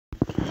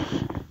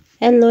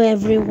Hello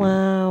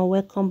everyone,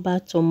 welcome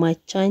back to my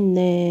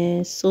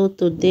channel. So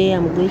today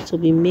I'm going to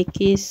be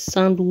making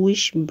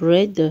sandwich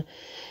bread.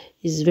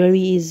 It's very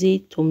easy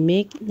to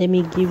make. Let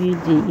me give you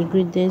the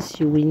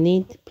ingredients you will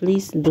need.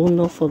 Please do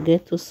not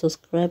forget to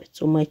subscribe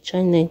to my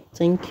channel.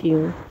 Thank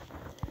you.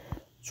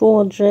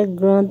 200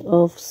 grams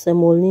of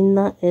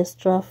semolina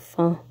extra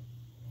fine,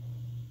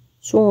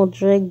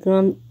 200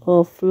 grams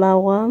of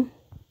flour,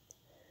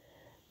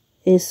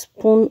 a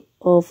spoon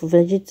of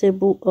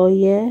vegetable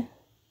oil,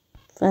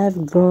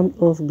 5 grams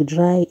of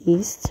dry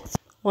yeast,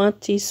 1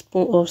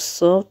 teaspoon of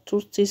salt,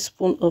 2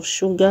 teaspoons of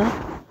sugar,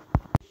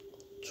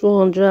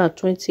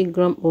 220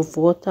 grams of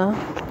water.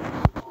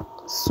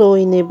 So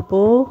in a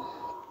bowl,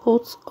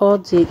 put all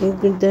the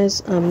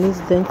ingredients and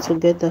mix them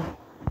together.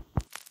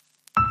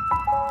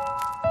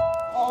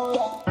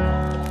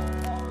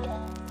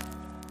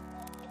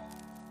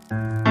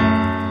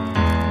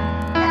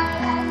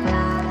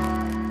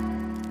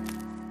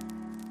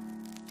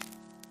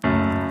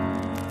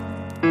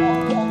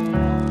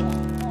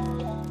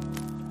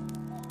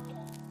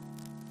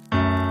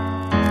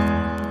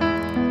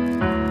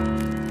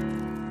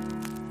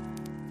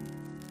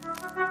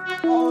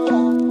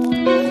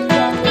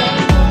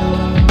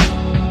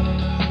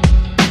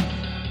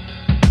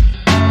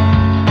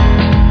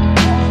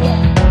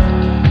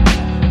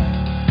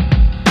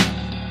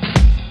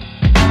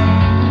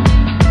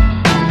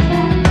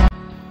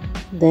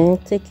 Then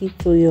take it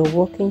to your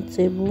working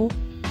table.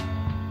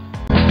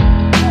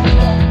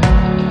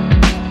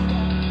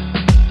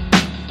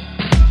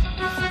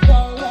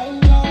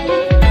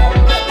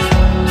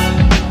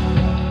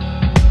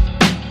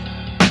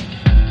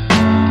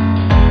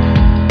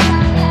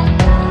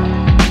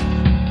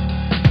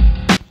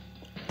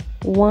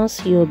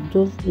 Once your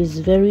dough is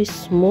very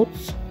smooth,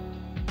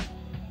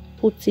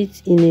 put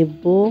it in a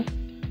bowl,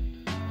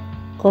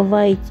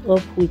 cover it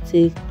up with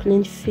a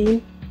cling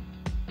film.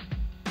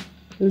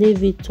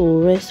 Leave it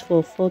to rest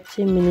for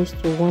 40 minutes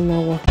to 1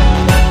 hour.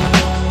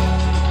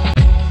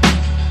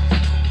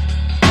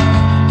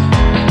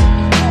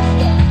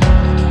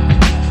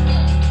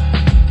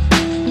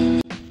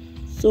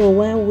 So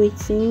while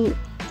waiting,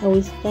 I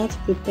will start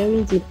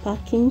preparing the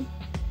packing.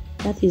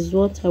 That is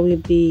what I will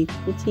be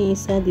putting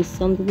inside the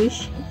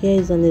sandwich. Here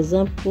is an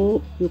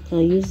example. You can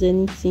use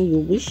anything you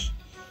wish.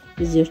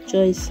 It's your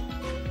choice.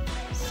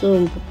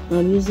 So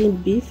I'm using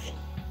beef.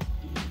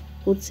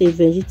 Put a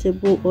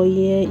vegetable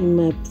oil in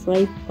my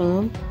fry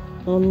pan,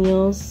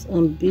 onions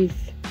and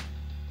beef.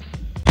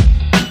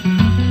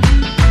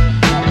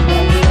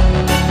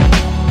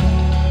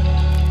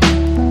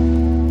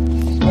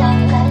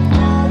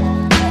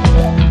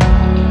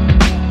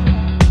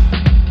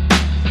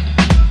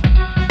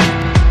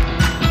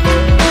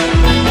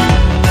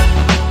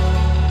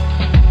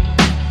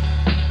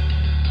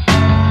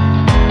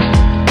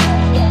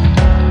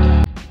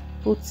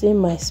 Put in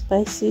my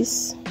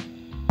spices.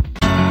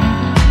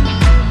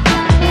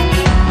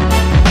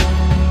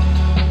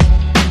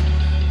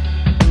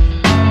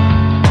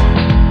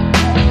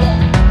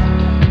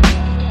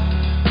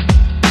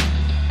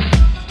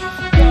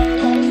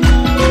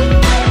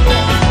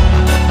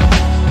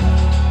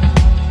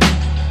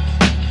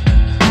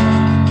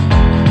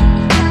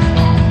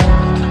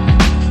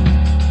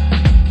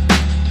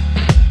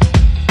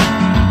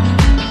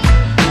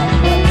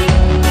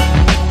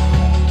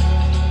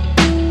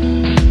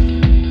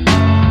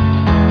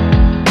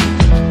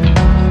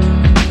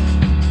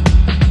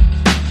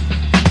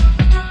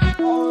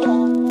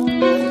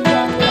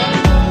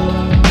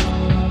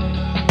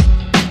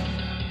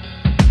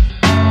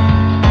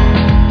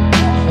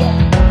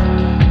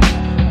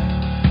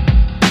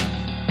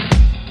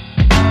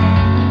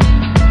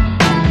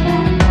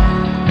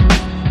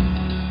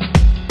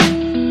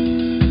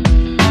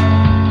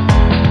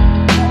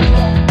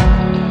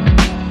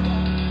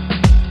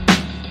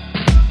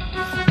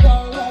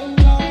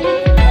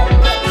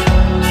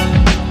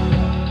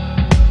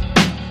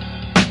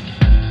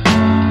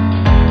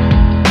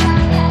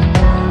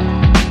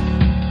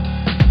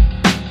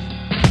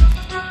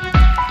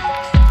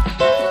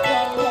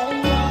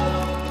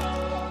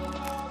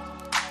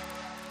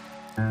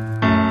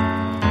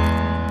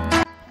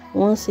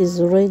 Once it's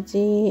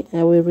ready,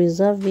 I will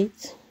reserve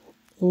it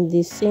in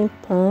the same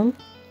pan.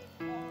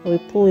 I will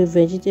put a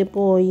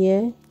vegetable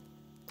oil,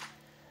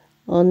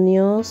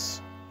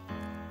 onions,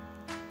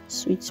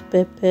 sweet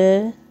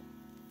pepper.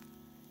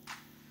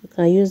 You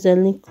can use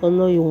any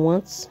color you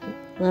want.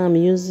 Now I'm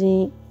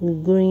using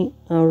green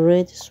and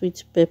red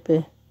sweet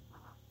pepper.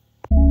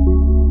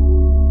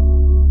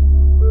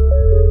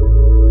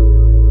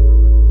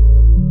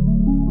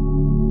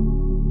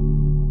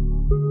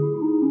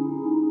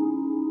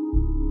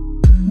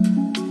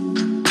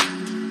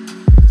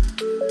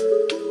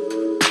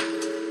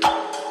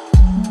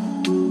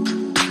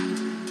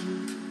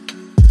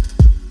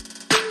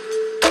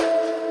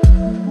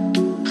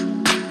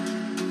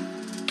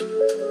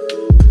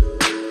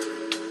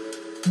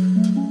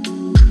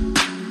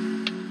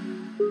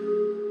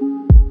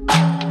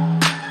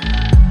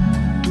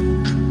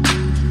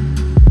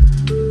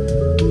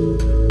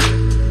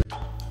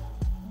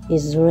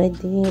 is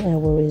ready. I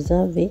will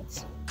reserve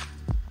it.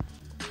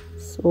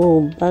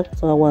 So back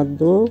to our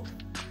dough.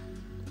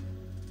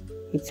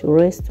 It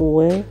rests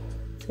well.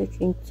 Take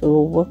it to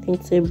a working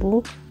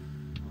table.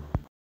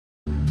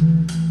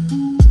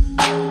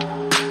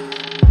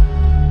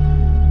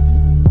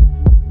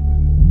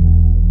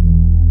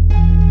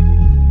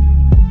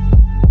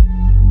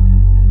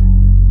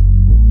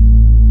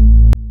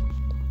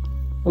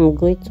 I'm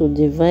going to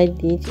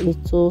divide it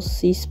into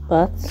 6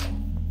 parts.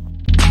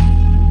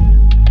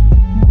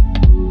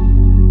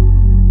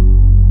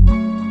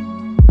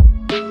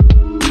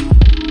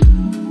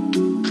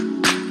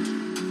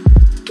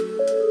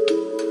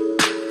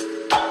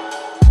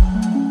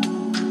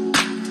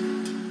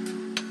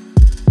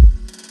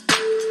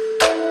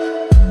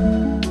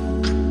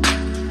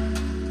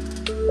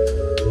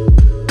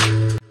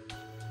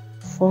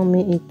 Form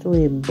it into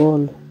a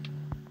ball.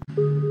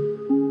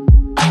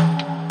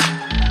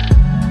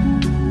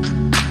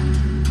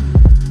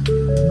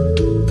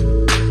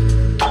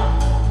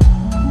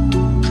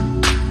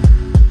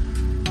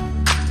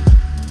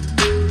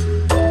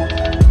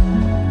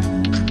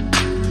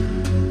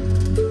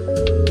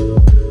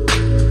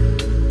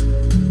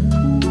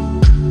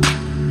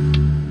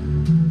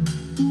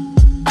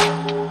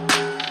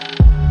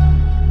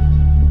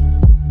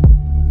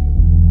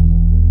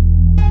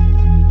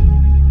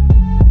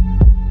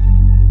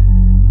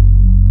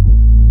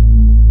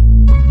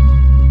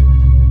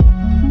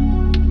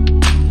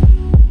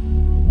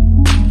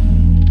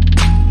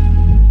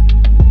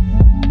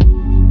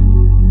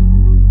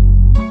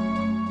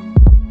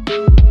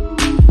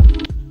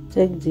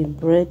 Take the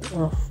bread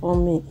and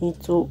form it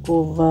into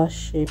oval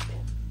shape.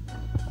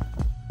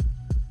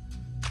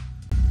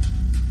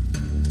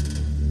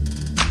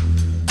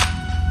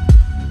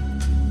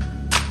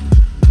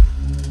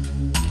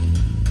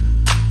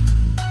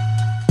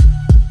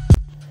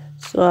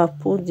 So I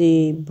put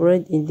the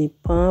bread in the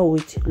pan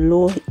with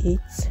low heat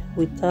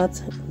without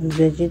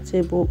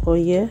vegetable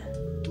oil.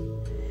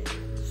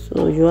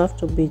 So you have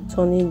to be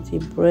turning the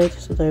bread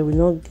so that it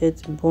will not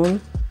get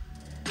burned.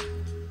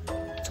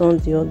 On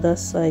the other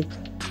side.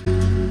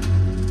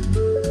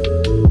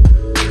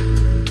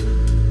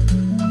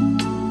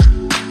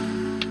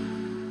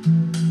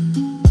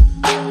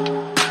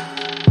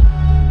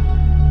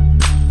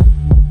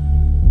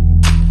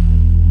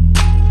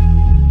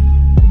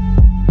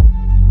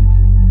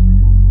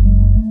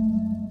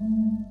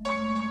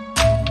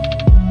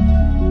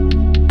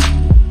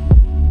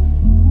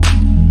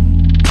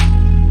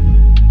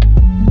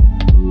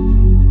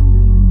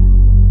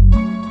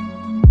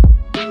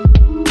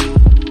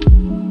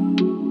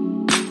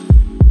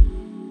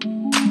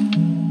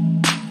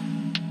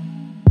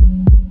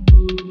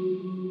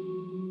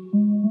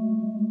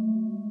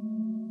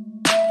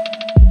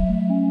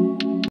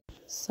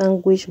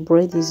 Sandwich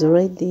bread is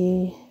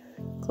ready.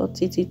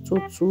 Cut it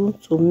into 2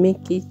 to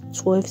make it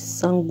 12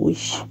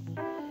 sandwich.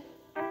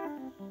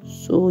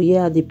 So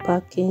here are the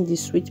packing: the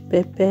sweet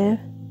pepper,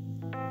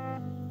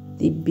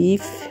 the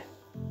beef,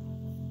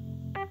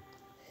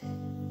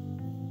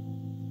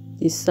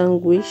 the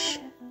sandwich,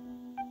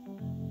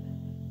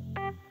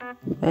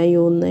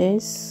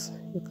 mayonnaise,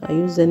 you can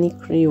use any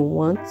cream you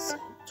want,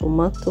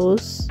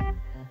 tomatoes,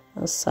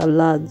 and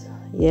salad.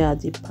 Here are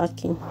the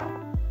packing.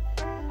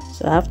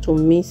 So I have to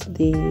mix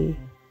the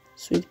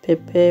sweet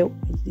pepper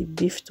with the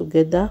beef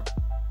together.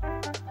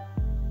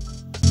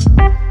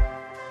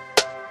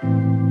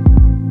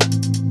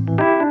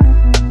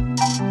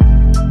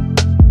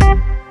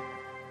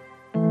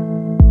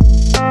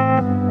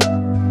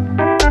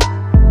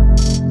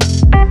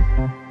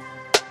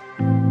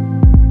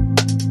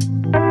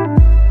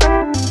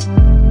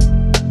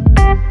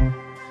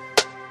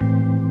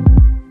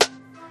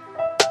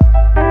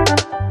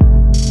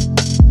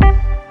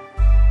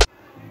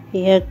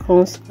 Here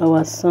comes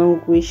our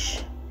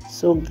sandwich.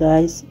 So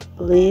guys,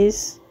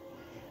 please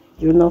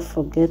do not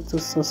forget to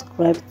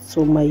subscribe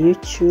to my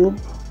YouTube,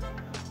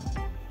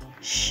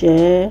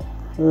 share,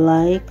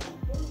 like,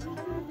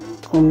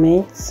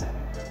 comment.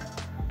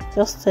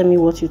 Just tell me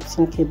what you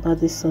think about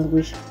this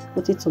sandwich.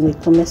 Put it on the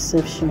comment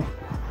section.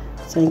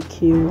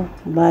 Thank you.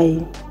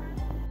 Bye.